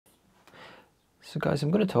So guys,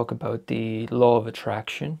 I'm going to talk about the law of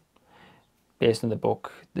attraction based on the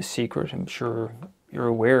book The Secret. I'm sure you're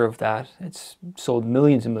aware of that. It's sold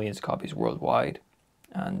millions and millions of copies worldwide,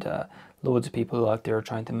 and loads of people out there are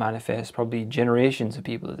trying to manifest, probably generations of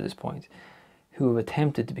people at this point, who have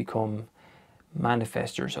attempted to become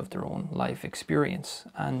manifestors of their own life experience.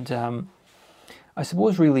 And I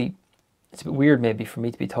suppose really it's a bit weird maybe for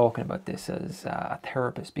me to be talking about this as a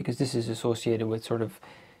therapist, because this is associated with sort of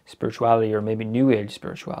spirituality, or maybe new age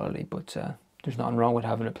spirituality, but there's nothing wrong with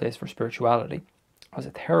having a place for spirituality as a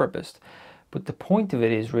therapist. But the point of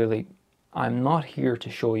it is really, I'm not here to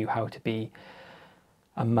show you how to be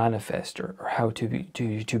a manifester, or how to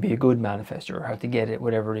be a good manifester, or how to get it,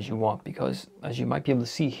 whatever it is you want, because as you might be able to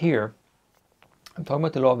see here, I'm talking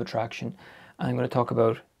about the law of attraction, and I'm going to talk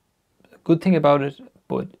about a good thing about it,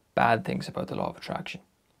 but bad things about the law of attraction.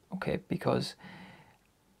 Okay, because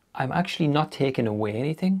I'm actually not taking away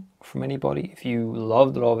anything from anybody. If you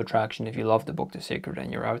love the law of attraction, if you love the book The Secret,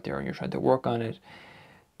 and you're out there and you're trying to work on it,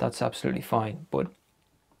 that's absolutely fine. But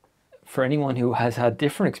for anyone who has had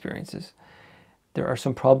different experiences, there are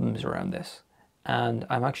some problems around this, and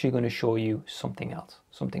I'm actually going to show you something else,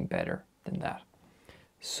 something better than that.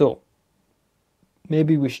 So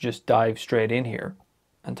maybe we should just dive straight in here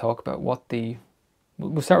and talk about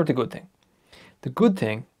we'll start with the good thing. The good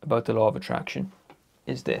thing about the law of attraction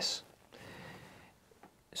is this: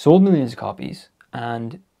 sold millions of copies,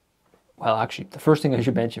 and well, actually, the first thing I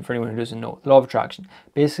should mention for anyone who doesn't know, the law of attraction,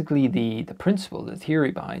 basically the principle, the theory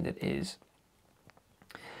behind it is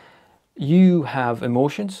you have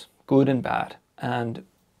emotions, good and bad, and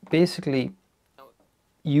basically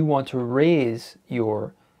you want to raise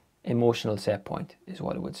your emotional set point, is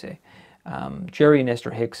what I would say. Jerry and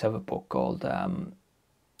Esther Hicks have a book called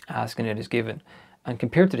Ask and It Is Given, and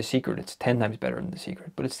compared to The Secret, it's 10 times better than The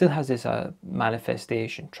Secret, but it still has this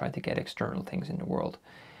manifestation, trying to get external things in the world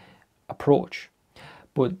approach.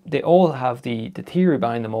 But they all have the theory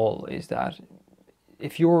behind them all is that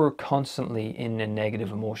if you're constantly in a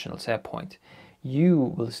negative emotional set point,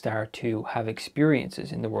 you will start to have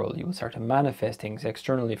experiences in the world, you will start to manifest things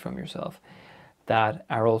externally from yourself that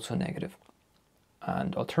are also negative.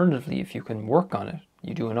 And alternatively, if you can work on it,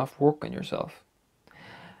 you do enough work on yourself,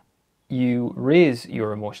 you raise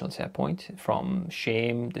your emotional set point from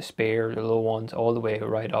shame, despair, the low ones, all the way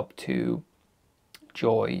right up to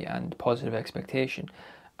joy and positive expectation.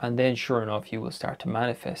 And then sure enough, you will start to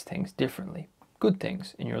manifest things differently, good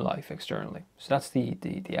things in your life externally. So that's the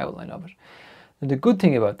outline of it. And the good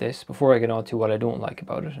thing about this, before I get on to what I don't like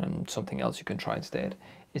about it and something else you can try instead,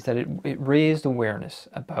 is that it raised awareness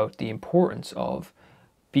about the importance of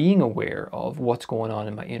being aware of what's going on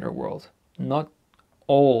in my inner world. Not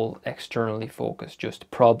all externally focused,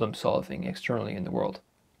 just problem solving externally in the world.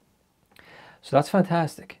 So that's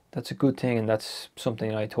fantastic. That's a good thing, and that's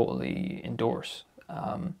something I totally endorse.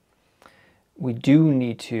 We do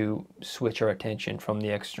need to switch our attention from the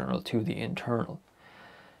external to the internal.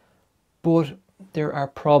 But there are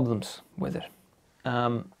problems with it.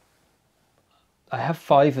 I have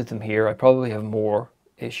 5 of them here. I probably have more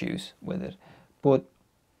issues with it. But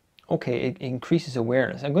okay, it increases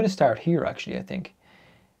awareness. I'm going to start here actually, I think.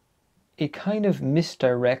 It kind of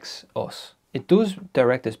misdirects us. It does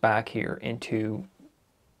direct us back here into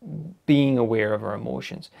being aware of our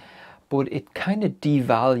emotions, but it kind of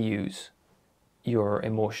devalues your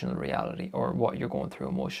emotional reality, or what you're going through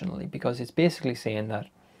emotionally, because it's basically saying that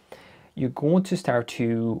you're going to start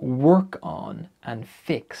to work on and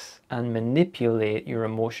fix and manipulate your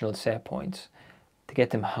emotional set points to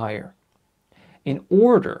get them higher in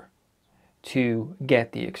order to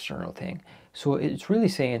get the external thing. So it's really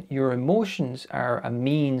saying your emotions are a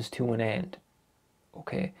means to an end.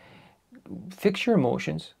 Okay, fix your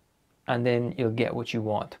emotions and then you'll get what you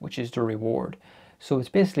want, which is the reward. So it's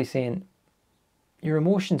basically saying your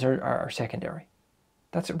emotions are secondary.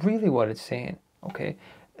 That's really what it's saying. Okay,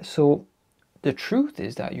 so the truth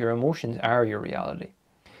is that your emotions are your reality.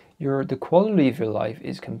 The quality of your life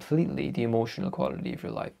is completely the emotional quality of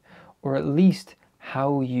your life, or at least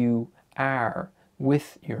how you are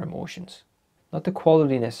with your emotions. Not the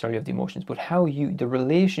quality necessarily of the emotions, but the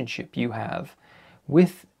relationship you have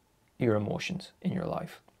with your emotions in your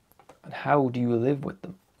life, and how do you live with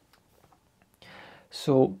them.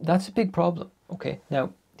 So that's a big problem. Okay,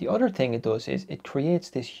 now the other thing it does is it creates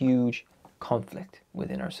this huge conflict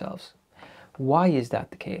within ourselves. Why is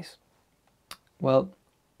that the case? Well,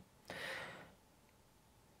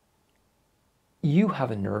 you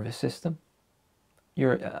have a nervous system.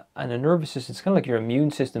 And a nervous system, it's kind of like your immune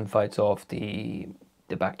system fights off the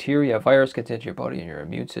bacteria, a virus gets into your body, and your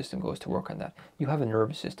immune system goes to work on that. You have a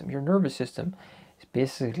nervous system. Your nervous system is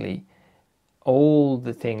basically all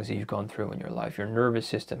the things that you've gone through in your life, your nervous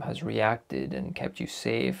system has reacted and kept you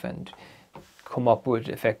safe and come up with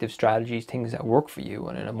effective strategies, things that work for you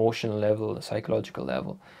on an emotional level, a psychological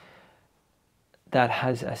level, that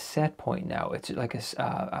has a set point now. It's like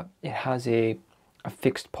it has a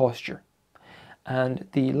fixed posture. And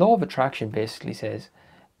the law of attraction basically says,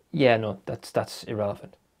 yeah, no, that's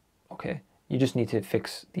irrelevant. Okay, you just need to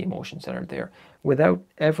fix the emotions that are there without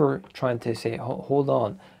ever trying to say, hold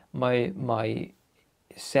on, my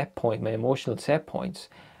set point, my emotional set points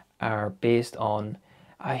are based on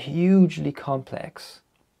a hugely complex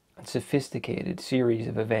and sophisticated series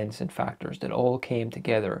of events and factors that all came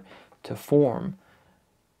together to form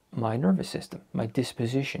my nervous system, my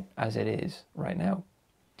disposition as it is right now.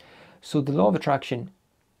 So the law of attraction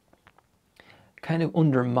kind of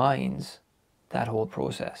undermines that whole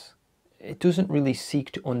process. It doesn't really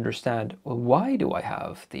seek to understand, well, why do I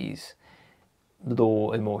have these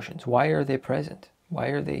low emotions? Why are they present? Why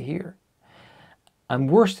are they here? And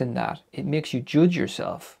worse than that, it makes you judge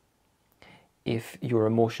yourself if your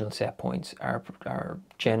emotional set points are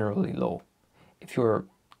generally low. If you're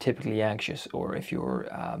typically anxious, or if you're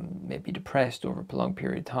maybe depressed over a prolonged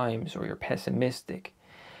period of times, or you're pessimistic,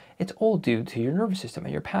 it's all due to your nervous system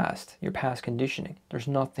and your past conditioning. There's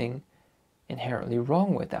nothing inherently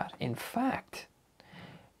wrong with that. In fact,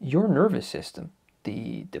 your nervous system,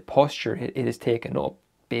 the posture it has taken up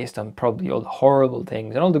based on probably all the horrible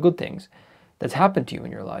things and all the good things that's happened to you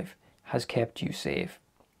in your life, has kept you safe.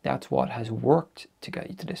 That's what has worked to get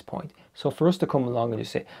you to this point. So for us to come along and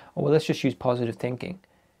just say, oh, well, let's just use positive thinking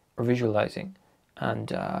or visualizing and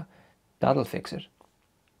that'll fix it.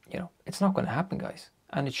 You know, it's not going to happen, guys.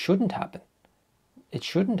 And it shouldn't happen. It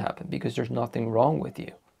shouldn't happen because there's nothing wrong with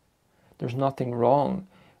you. There's nothing wrong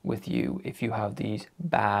with you if you have these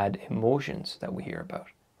bad emotions that we hear about,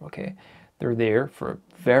 okay? They're there for a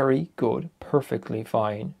very good, perfectly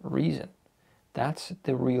fine reason. That's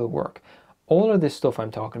the real work. All of this stuff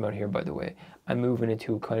I'm talking about here, by the way, I'm moving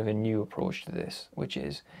into kind of a new approach to this, which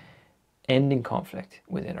is ending conflict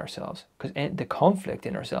within ourselves. Because the conflict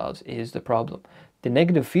in ourselves is the problem. The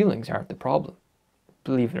negative feelings aren't the problem,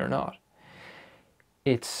 believe it or not.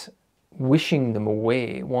 It's wishing them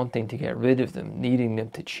away, wanting to get rid of them, needing them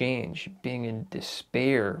to change, being in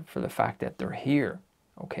despair for the fact that they're here.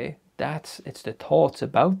 Okay, it's the thoughts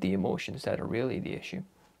about the emotions that are really the issue.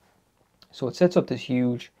 So it sets up this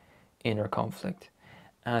huge inner conflict,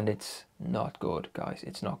 and it's not good, guys.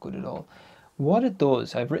 It's not good at all. What it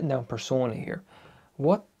does, I've written down persona here.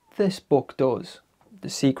 What this book does, The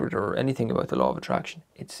Secret or anything about the law of attraction,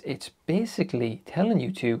 it's basically telling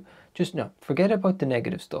you to just forget about the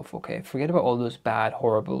negative stuff, okay? Forget about all those bad,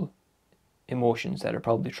 horrible emotions that are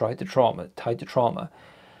probably tied to trauma,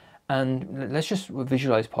 and let's just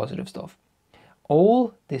visualize positive stuff.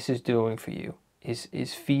 All this is doing for you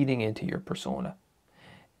is feeding into your persona.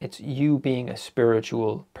 It's you being a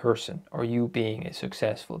spiritual person, or you being a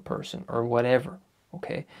successful person, or whatever,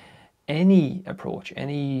 okay? Any approach,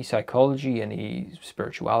 any psychology, any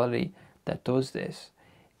spirituality that does this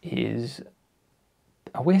is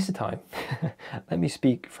a waste of time. Let me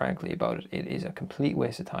speak frankly about it. It is a complete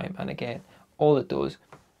waste of time. And again, all it does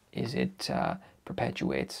is it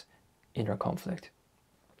perpetuates inner conflict.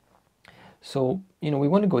 So, we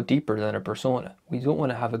want to go deeper than a persona. We don't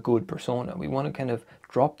want to have a good persona. We want to kind of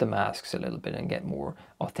drop the masks a little bit and get more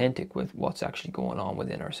authentic with what's actually going on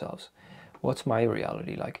within ourselves. What's my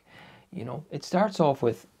reality like? It starts off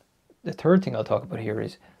with, the third thing I'll talk about here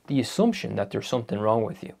is the assumption that there's something wrong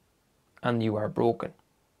with you and you are broken.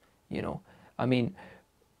 I mean,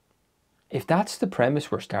 if that's the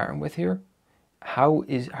premise we're starting with here, how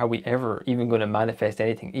are we ever even going to manifest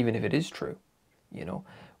anything, even if it is true?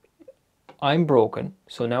 I'm broken,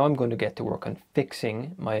 so now I'm going to get to work on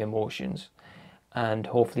fixing my emotions, and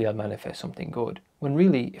hopefully I'll manifest something good. When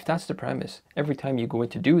really, if that's the premise, every time you go in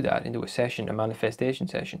to do that, into a session, a manifestation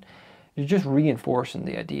session, you're just reinforcing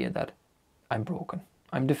the idea that I'm broken,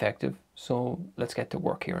 I'm defective, so let's get to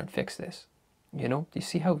work here and fix this. Do you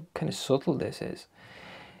see how kind of subtle this is?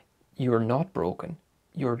 You're not broken.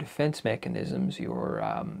 Your defense mechanisms,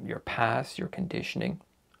 your past, your conditioning,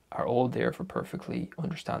 are all there for perfectly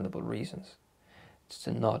understandable reasons. It's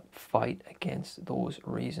to not fight against those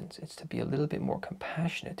reasons. It's to be a little bit more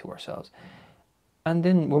compassionate to ourselves. And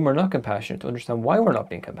then when we're not compassionate, to understand why we're not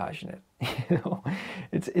being compassionate.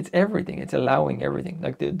 It's everything. It's allowing everything.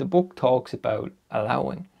 Like the book talks about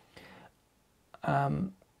allowing.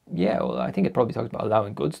 Yeah, well, I think it probably talks about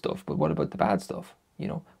allowing good stuff, but what about the bad stuff?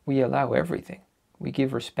 We allow everything. We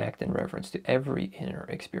give respect and reverence to every inner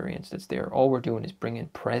experience that's there. All we're doing is bringing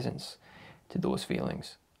presence to those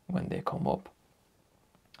feelings when they come up.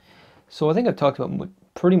 So I think I've talked about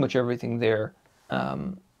pretty much everything there.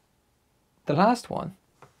 The last one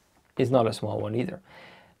is not a small one either.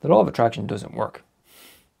 The law of attraction doesn't work,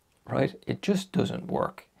 right? It just doesn't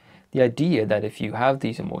work. The idea that if you have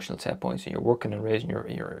these emotional set points and you're working on raising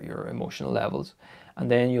your emotional levels,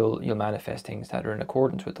 and then you'll manifest things that are in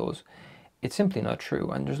accordance with those, it's simply not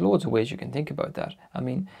true. And there's loads of ways you can think about that. I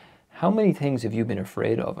mean, how many things have you been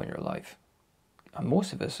afraid of in your life? And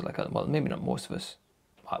most of us, like, well, maybe not most of us,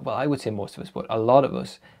 well, I would say most of us, but a lot of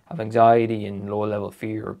us have anxiety and low-level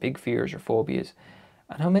fear, or big fears or phobias.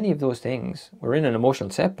 And how many of those things, we're in an emotional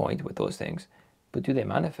set point with those things, but do they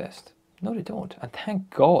manifest? No, they don't. And thank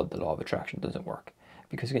God the law of attraction doesn't work.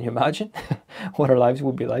 Because can you imagine what our lives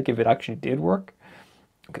would be like if it actually did work?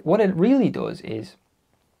 Okay, what it really does is,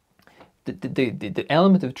 the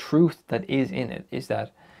element of truth that is in it is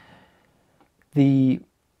that the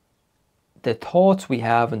thoughts we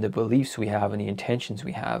have and the beliefs we have and the intentions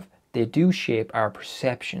we have, they do shape our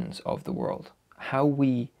perceptions of the world, how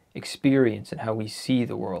we experience and how we see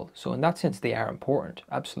the world. So in that sense, they are important,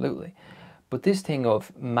 absolutely. But this thing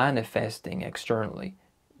of manifesting externally,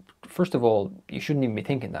 first of all, you shouldn't even be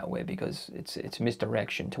thinking that way, because it's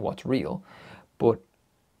misdirection to what's real. But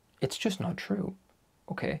it's just not true,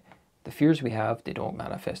 okay? The fears we have, they don't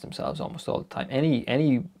manifest themselves almost all the time.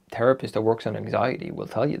 Any therapist that works on anxiety will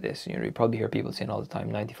tell you this. You know, you probably hear people saying all the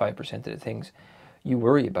time, 95% of the things you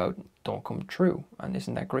worry about don't come true. And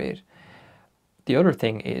isn't that great? The other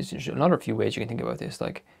thing is, there's another few ways you can think about this,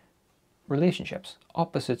 like relationships.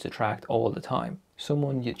 Opposites attract all the time.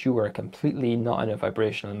 Someone that you are completely not in a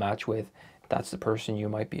vibrational match with, that's the person you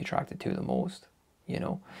might be attracted to the most, you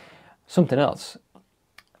know. Something else,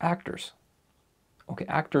 actors. Okay,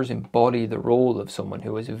 actors embody the role of someone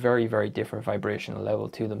who is a very, very different vibrational level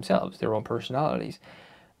to themselves, their own personalities.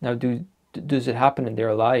 Now, does it happen in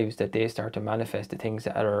their lives that they start to manifest the things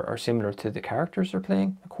that are similar to the characters they're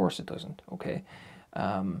playing? Of course it doesn't, okay?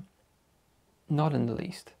 Not in the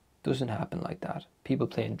least. Doesn't happen like that. People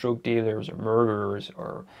playing drug dealers or murderers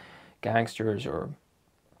or gangsters or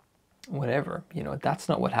whatever, you know, that's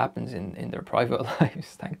not what happens in their private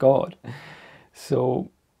lives, thank God. So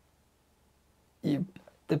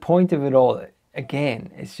the point of it all, again,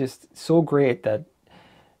 it's just so great that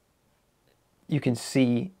you can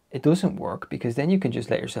see it doesn't work, because then you can just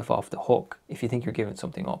let yourself off the hook if you think you're giving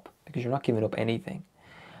something up, because you're not giving up anything.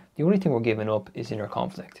 The only thing we're giving up is inner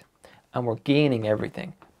conflict, and we're gaining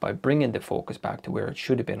everything by bringing the focus back to where it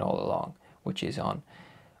should have been all along, which is on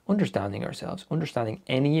understanding ourselves, understanding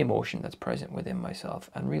any emotion that's present within myself,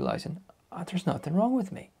 and realizing, there's nothing wrong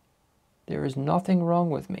with me. There is nothing wrong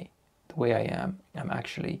with me. The way I am, I'm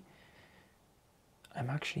actually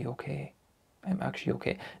okay. I'm actually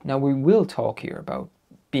okay. Now, we will talk here about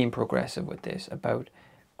being progressive with this, about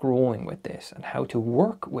growing with this, and how to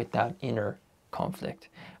work with that inner conflict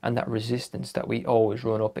and that resistance that we always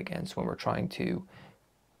run up against when we're trying to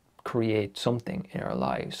create something in our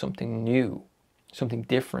lives, something new, something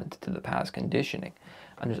different to the past conditioning.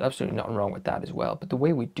 And there's absolutely nothing wrong with that as well. But the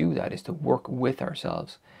way we do that is to work with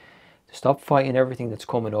ourselves, to stop fighting everything that's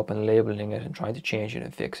coming up and labeling it and trying to change it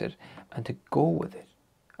and fix it, and to go with it.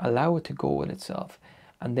 Allow it to go with itself.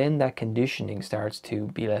 And then that conditioning starts to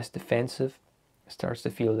be less defensive, starts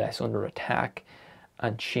to feel less under attack,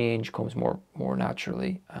 and change comes more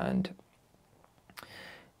naturally. And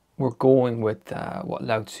we're going with what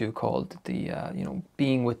Lao Tzu called the,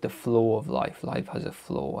 being with the flow of life. Life has a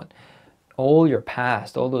flow. And all your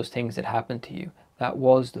past, all those things that happened to you, that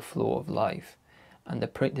was the flow of life. And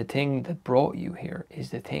the thing that brought you here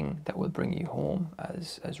is the thing that will bring you home,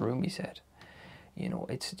 as Rumi said. You know,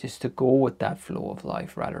 it's just to go with that flow of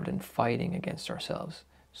life rather than fighting against ourselves.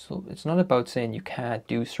 So it's not about saying you can't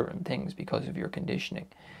do certain things because of your conditioning.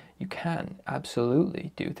 You can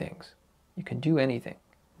absolutely do things. You can do anything,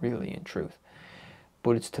 really, in truth.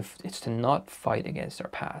 But it's to not fight against our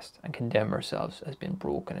past and condemn ourselves as being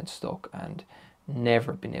broken and stuck and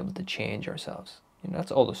never been able to change ourselves. You know,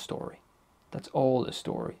 that's all the story. That's all the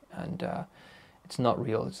story. And it's not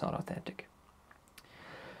real, it's not authentic.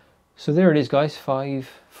 So there it is, guys. Five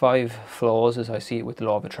flaws as I see it with the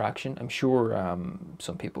law of attraction. I'm sure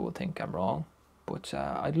some people will think I'm wrong, but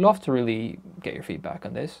I'd love to really get your feedback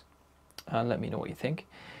on this and let me know what you think.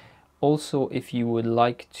 Also, if you would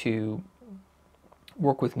like to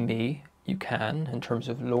work with me, you can, in terms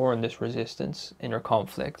of lowering this resistance, inner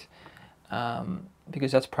conflict,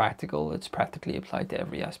 because that's practical. It's practically applied to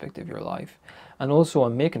every aspect of your life. And also,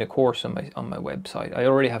 I'm making a course on my website. I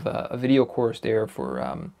already have a video course there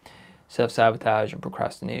for self-sabotage and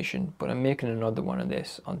procrastination, but I'm making another one on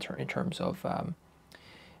this in terms of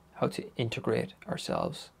how to integrate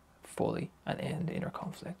ourselves fully and end inner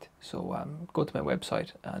conflict. So go to my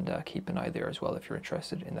website and keep an eye there as well if you're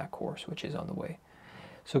interested in that course, which is on the way.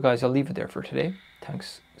 So guys, I'll leave it there for today.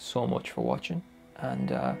 Thanks so much for watching, and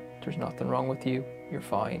there's nothing wrong with you. You're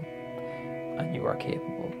fine, and you are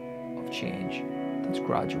capable of change that's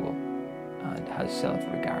gradual and has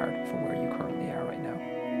self-regard for where you currently are right now.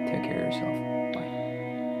 Take care of yourself. Bye.